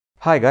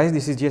Hi guys,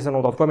 this is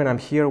gsno.com and I'm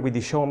here with the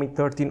Xiaomi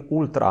 13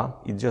 Ultra.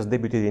 It just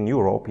debuted in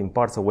Europe, in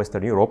parts of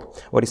Western Europe,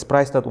 where it's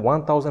priced at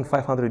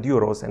 1,500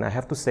 euros, and I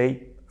have to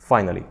say,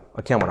 finally,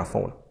 a camera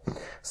phone.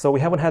 So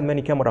we haven't had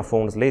many camera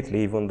phones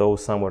lately, even though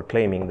some were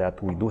claiming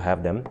that we do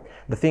have them.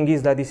 The thing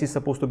is that this is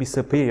supposed to be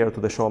superior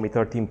to the Xiaomi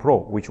 13 Pro,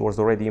 which was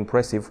already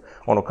impressive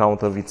on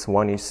account of its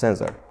 1-inch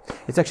sensor.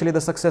 It's actually the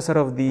successor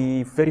of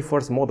the very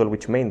first model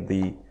which made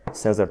the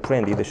sensor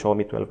trendy, the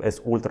Xiaomi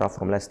 12S Ultra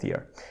from last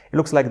year. It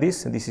looks like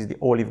this. This is the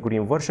olive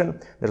green version.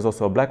 There's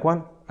also a black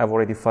one. I've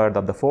already fired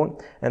up the phone,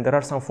 and there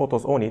are some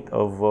photos on it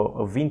of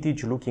a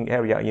vintage looking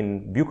area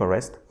in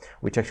Bucharest,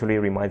 which actually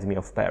reminds me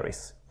of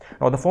Paris.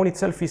 Now the phone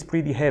itself is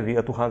pretty heavy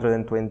at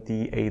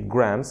 228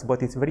 grams,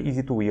 but it's very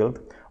easy to wield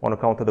on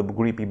account of the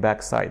grippy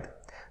back side.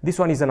 This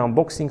one is an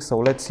unboxing, so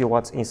let's see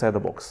what's inside the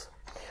box.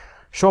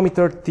 Xiaomi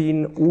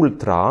 13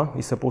 Ultra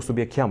is supposed to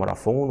be a camera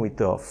phone with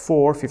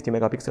 4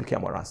 50-megapixel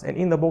cameras, and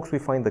in the box we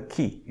find the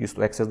key used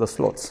to access the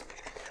slots.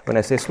 When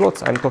I say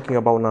slots, I'm talking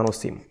about nano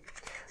SIM.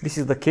 This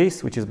is the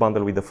case which is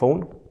bundled with the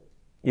phone.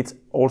 It's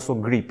also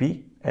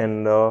grippy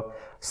and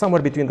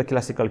somewhere between the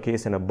classical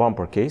case and a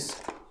bumper case.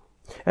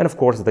 And of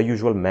course the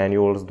usual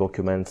manuals,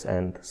 documents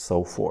and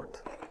so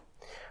forth.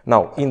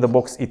 Now in the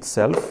box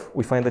itself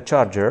we find the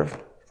charger,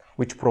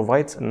 which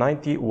provides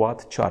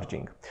 90-watt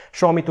charging.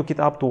 Xiaomi took it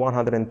up to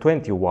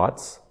 120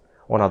 watts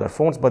on other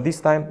phones, but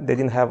this time they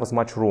didn't have as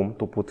much room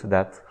to put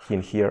that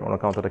in here on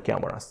account of the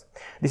cameras.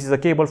 This is a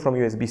cable from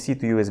USB-C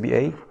to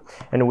USB-A,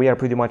 and we are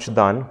pretty much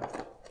done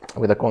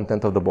with the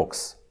content of the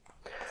box.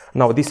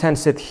 Now this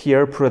handset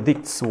here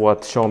predicts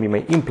what Xiaomi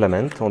may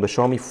implement on the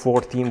Xiaomi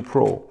 14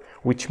 Pro,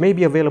 which may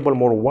be available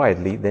more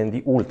widely than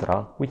the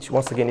Ultra, which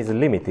once again is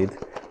limited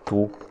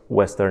to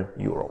Western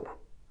Europe.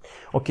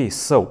 Okay,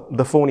 so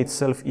the phone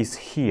itself is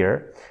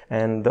here,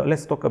 and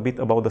let's talk a bit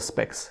about the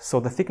specs. So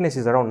the thickness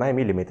is around 9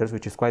 millimeters,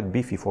 which is quite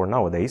beefy for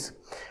nowadays.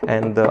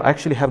 And I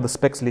actually have the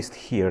specs list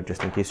here,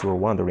 just in case you were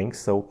wondering,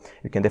 so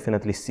you can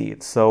definitely see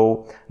it.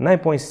 So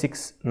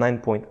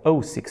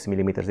 9.06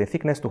 millimeters in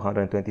thickness,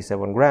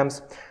 227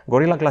 grams.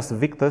 Gorilla Glass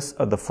Victus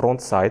at the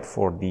front side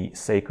for the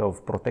sake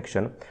of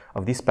protection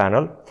of this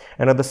panel.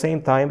 And at the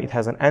same time, it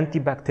has an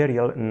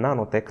antibacterial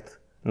nanotech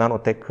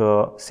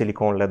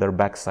silicone leather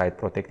backside,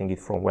 protecting it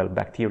from, well,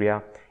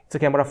 bacteria. It's a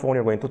camera phone,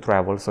 you're going to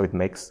travel, so it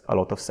makes a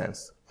lot of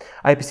sense.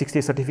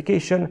 IP68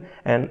 certification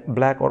and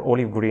black or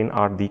olive green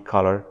are the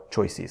color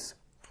choices.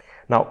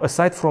 Now,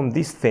 aside from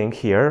this thing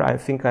here, I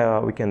think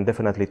we can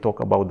definitely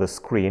talk about the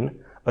screen,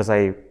 as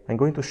I'm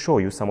going to show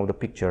you some of the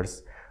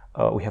pictures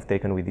we have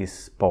taken with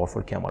this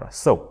powerful camera.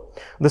 So,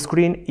 the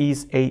screen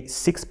is a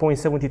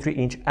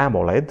 6.73-inch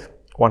AMOLED,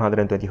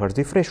 120 Hz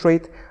refresh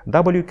rate,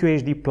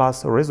 WQHD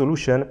Plus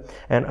resolution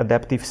and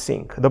adaptive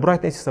sync. The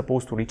brightness is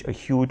supposed to reach a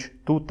huge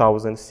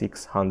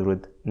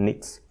 2600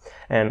 nits.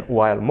 And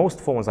while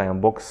most phones I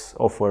unbox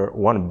offer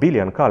 1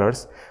 billion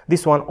colors,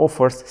 this one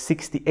offers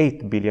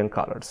 68 billion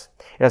colors.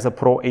 It has a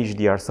Pro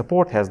HDR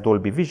support, has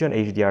Dolby Vision,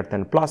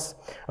 HDR10+,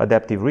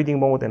 adaptive reading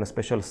mode and a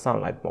special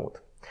sunlight mode.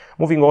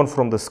 Moving on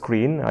from the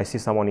screen, I see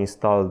someone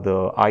installed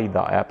the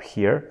IDA app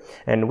here,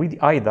 and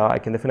with IDA I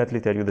can definitely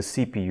tell you the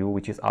CPU,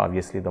 which is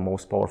obviously the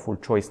most powerful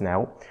choice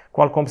now,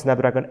 Qualcomm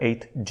Snapdragon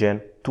 8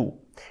 Gen 2.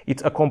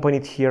 It's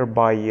accompanied here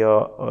by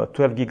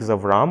 12 gigs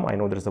of RAM, I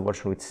know there's a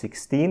version with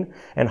 16,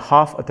 and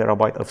half a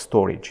terabyte of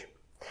storage.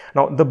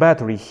 Now the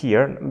battery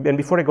here, and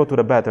before I go to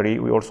the battery,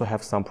 we also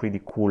have some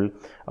pretty cool,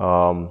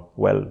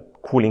 well,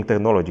 cooling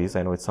technologies.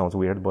 I know it sounds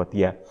weird, but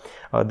yeah,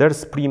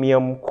 there's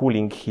premium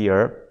cooling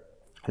here.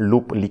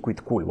 Loop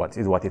liquid cool, what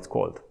it's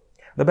called.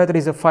 The battery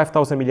is a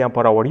 5000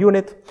 mAh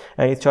unit,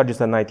 and it charges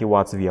at 90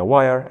 watts via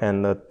wire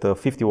and at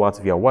 50 watts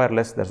via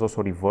wireless. There's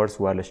also reverse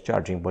wireless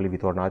charging, believe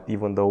it or not,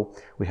 even though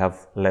we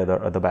have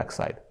leather at the back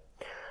side.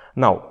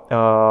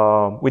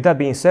 Now, with that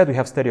being said, we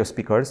have stereo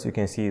speakers. You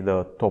can see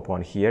the top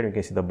one here, you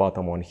can see the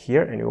bottom one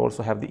here, and you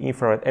also have the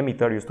infrared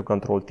emitter used to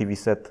control TV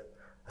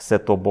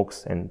set-top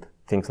box and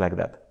things like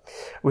that.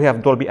 We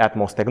have Dolby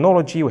Atmos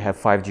technology, we have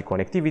 5G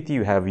connectivity,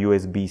 you have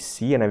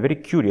USB-C, and I'm very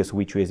curious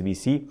which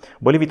USB-C.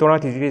 Believe it or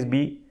not, it's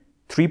USB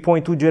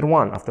 3.2 Gen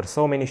 1 after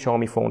so many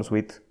Xiaomi phones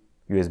with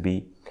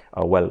USB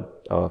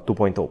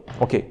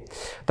 2.0. Okay,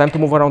 time to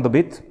move around a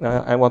bit.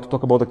 I want to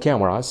talk about the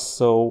cameras.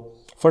 So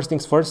first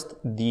things first,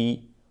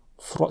 the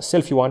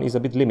selfie one is a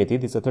bit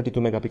limited. It's a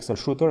 32 megapixel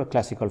shooter,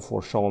 classical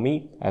for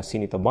Xiaomi. I've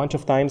seen it a bunch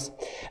of times,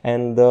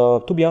 and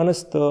to be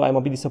honest, I'm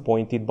a bit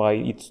disappointed by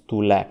its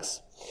 2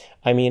 lacks.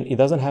 I mean, it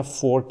doesn't have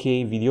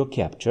 4K video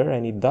capture,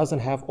 and it doesn't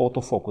have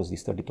autofocus,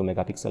 this 32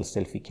 megapixel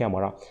selfie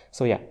camera.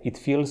 So yeah, it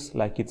feels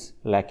like it's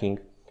lacking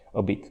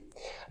a bit.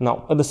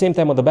 Now, at the same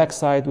time, on the back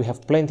side, we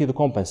have plenty to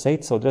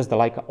compensate. So there's the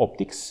Leica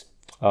optics,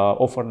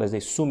 offered as a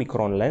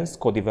Summicron lens,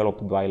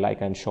 co-developed by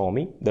Leica and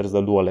Xiaomi. There's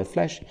the dual LED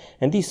flash,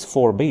 and these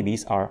 4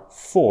 babies are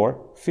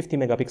 4 50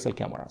 megapixel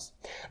cameras.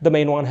 The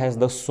main one has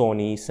the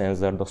Sony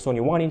sensor, the Sony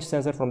 1-inch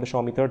sensor from the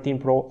Xiaomi 13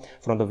 Pro,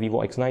 from the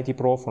Vivo X90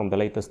 Pro, from the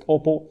latest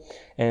Oppo,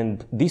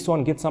 and this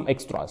one gets some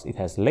extras. It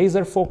has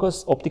laser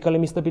focus, optical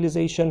image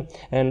stabilization,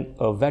 and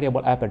a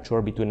variable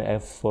aperture between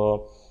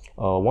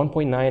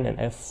 1.9 and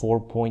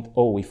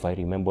f4.0 if I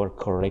remember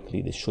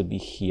correctly. This should be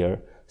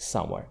here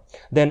somewhere.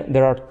 Then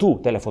there are two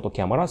telephoto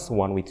cameras,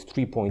 one with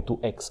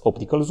 3.2x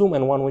optical zoom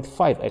and one with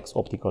 5x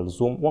optical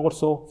zoom,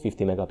 also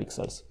 50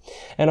 megapixels.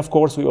 And of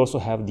course we also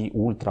have the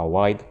ultra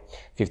wide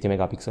 50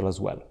 megapixel as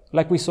well.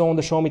 Like we saw on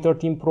the Xiaomi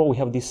 13 Pro, we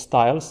have these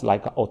styles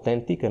Leica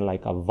Authentic and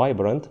Leica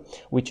Vibrant,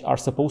 which are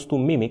supposed to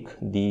mimic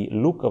the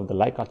look of the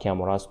Leica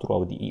cameras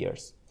throughout the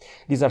years.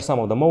 These are some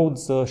of the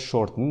modes: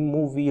 short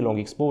movie, long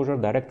exposure,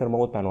 director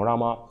mode,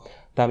 panorama,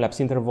 time-lapse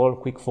interval,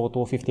 quick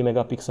photo, 50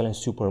 megapixel and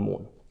super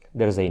moon.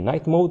 There's a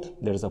night mode,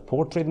 there's a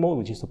portrait mode,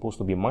 which is supposed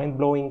to be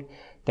mind-blowing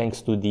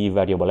thanks to the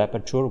variable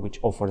aperture, which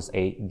offers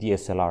a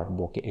DSLR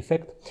bokeh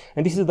effect.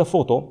 And this is the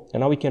photo,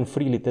 and now we can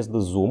freely test the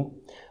zoom.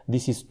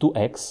 This is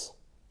 2x,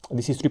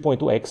 this is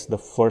 3.2x, the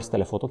first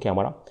telephoto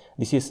camera.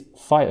 This is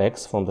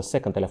 5x from the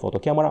second telephoto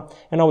camera,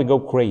 and now we go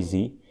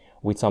crazy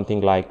with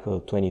something like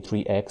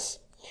 23x.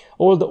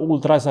 All the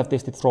ultras I've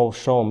tested from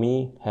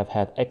Xiaomi have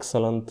had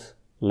excellent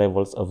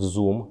levels of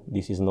zoom.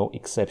 This is no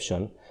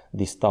exception.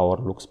 This tower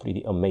looks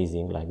pretty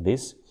amazing like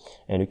this,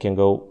 and you can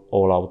go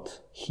all out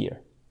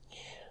here.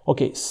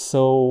 Okay,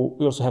 so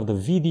we also have the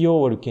video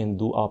where you can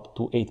do up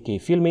to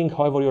 8K filming.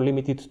 However, you're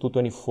limited to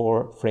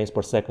 24 frames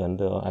per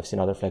second. I've seen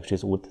other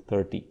flagships with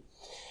 30.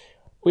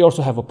 We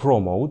also have a pro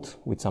mode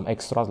with some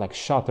extras like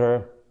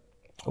shutter,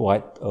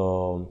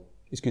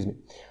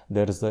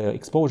 there's the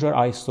exposure,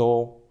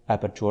 ISO,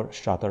 aperture,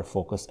 shutter,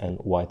 focus, and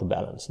white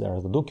balance.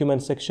 There's the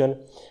document section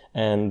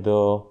and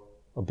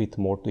a bit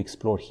more to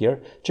explore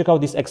here. Check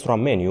out this extra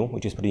menu,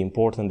 which is pretty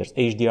important. There's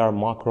HDR,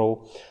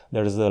 macro,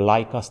 there's the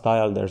Leica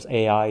style, there's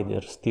AI,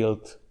 there's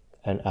tilt,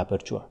 and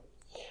aperture.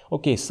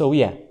 Okay, so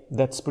yeah,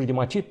 that's pretty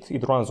much it.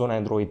 It runs on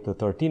Android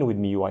 13 with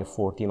MIUI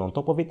 14 on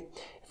top of it.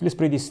 It feels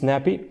pretty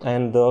snappy,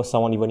 and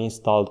someone even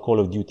installed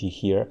Call of Duty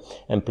here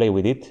and play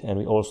with it. And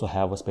we also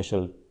have a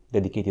special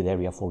dedicated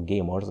area for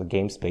gamers, a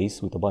game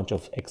space with a bunch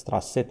of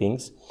extra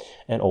settings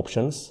and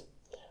options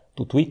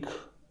to tweak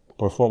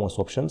performance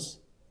options.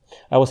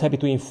 I was happy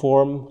to be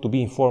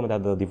informed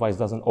that the device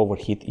doesn't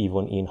overheat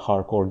even in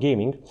hardcore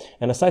gaming.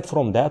 And aside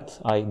from that,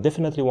 I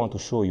definitely want to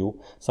show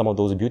you some of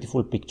those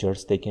beautiful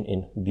pictures taken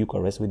in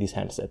Bucharest with this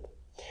handset.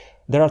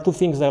 There are two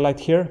things I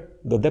liked here: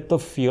 the depth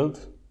of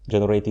field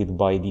generated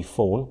by the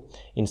phone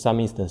in some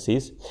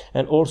instances,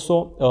 and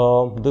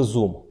also the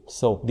zoom.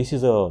 So this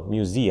is a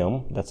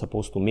museum that's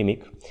supposed to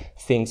mimic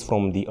things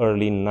from the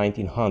early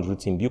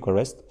 1900s in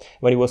Bucharest,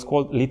 when it was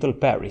called Little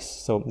Paris.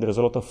 So there's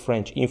a lot of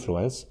French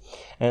influence,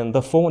 and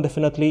the phone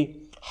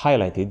definitely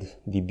highlighted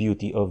the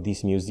beauty of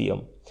this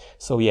museum.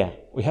 So yeah,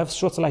 we have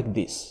shots like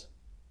this,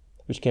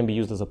 which can be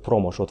used as a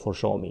promo shot for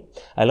Xiaomi.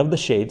 I love the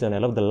shades and I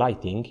love the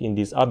lighting in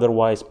these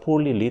otherwise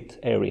poorly lit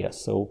areas.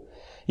 So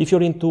if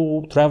you're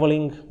into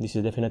traveling, this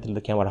is definitely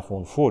the camera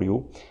phone for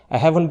you. I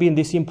haven't been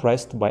this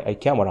impressed by a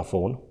camera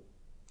phone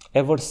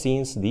ever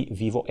since the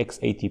Vivo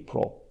X80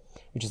 Pro,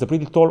 which is a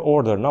pretty tall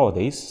order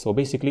nowadays. So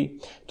basically,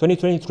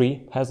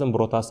 2023 hasn't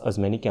brought us as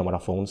many camera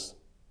phones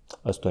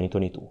as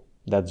 2022.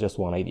 That's just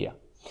one idea.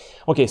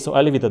 Okay, so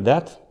I'll leave it at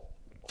that.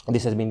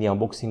 This has been the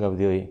unboxing of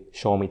the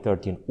Xiaomi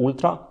 13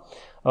 Ultra.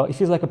 It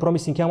feels like a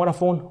promising camera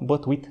phone,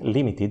 but with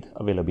limited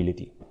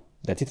availability.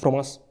 That's it from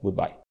us.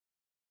 Goodbye.